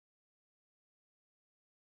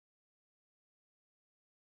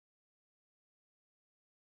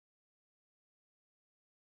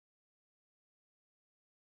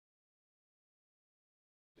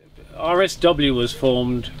RSW was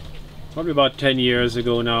formed probably about 10 years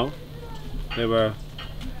ago now. There were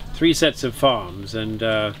 3 sets of farms, and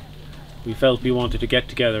we felt we wanted to get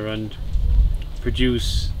together and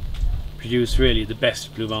produce really the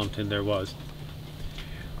best Blue Mountain there was.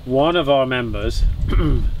 One of our members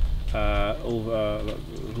who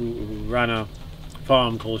ran a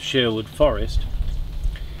farm called Sherwood Forest,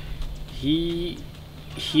 he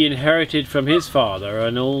inherited from his father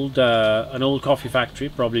an old coffee factory,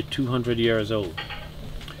 probably 200 years old.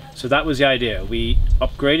 So that was the idea. We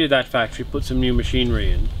upgraded that factory, put some new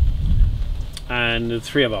machinery in, and the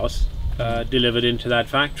 3 of us delivered into that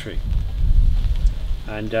factory.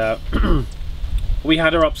 And we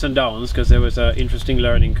had our ups and downs because there was an interesting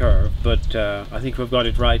learning curve, but I think we've got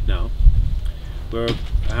it right now. We're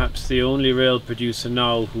perhaps the only real producer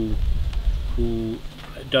now who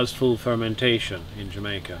does full fermentation in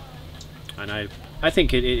Jamaica, and I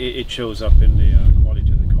think it shows up in the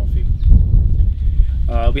quality of the coffee.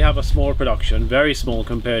 We have a small production, very small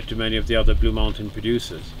compared to many of the other Blue Mountain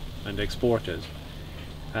producers and exporters,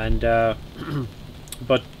 and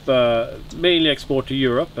but mainly export to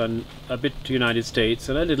Europe and a bit to United States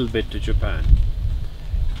and a little bit to Japan.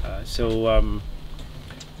 So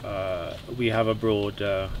we have a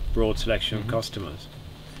broad selection of customers.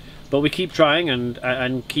 But we keep trying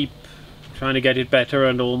and keep trying to get it better,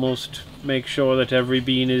 and almost make sure that every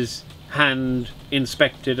bean is hand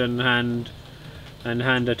inspected and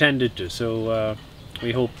hand attended to. So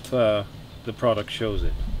we hope the product shows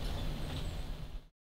it.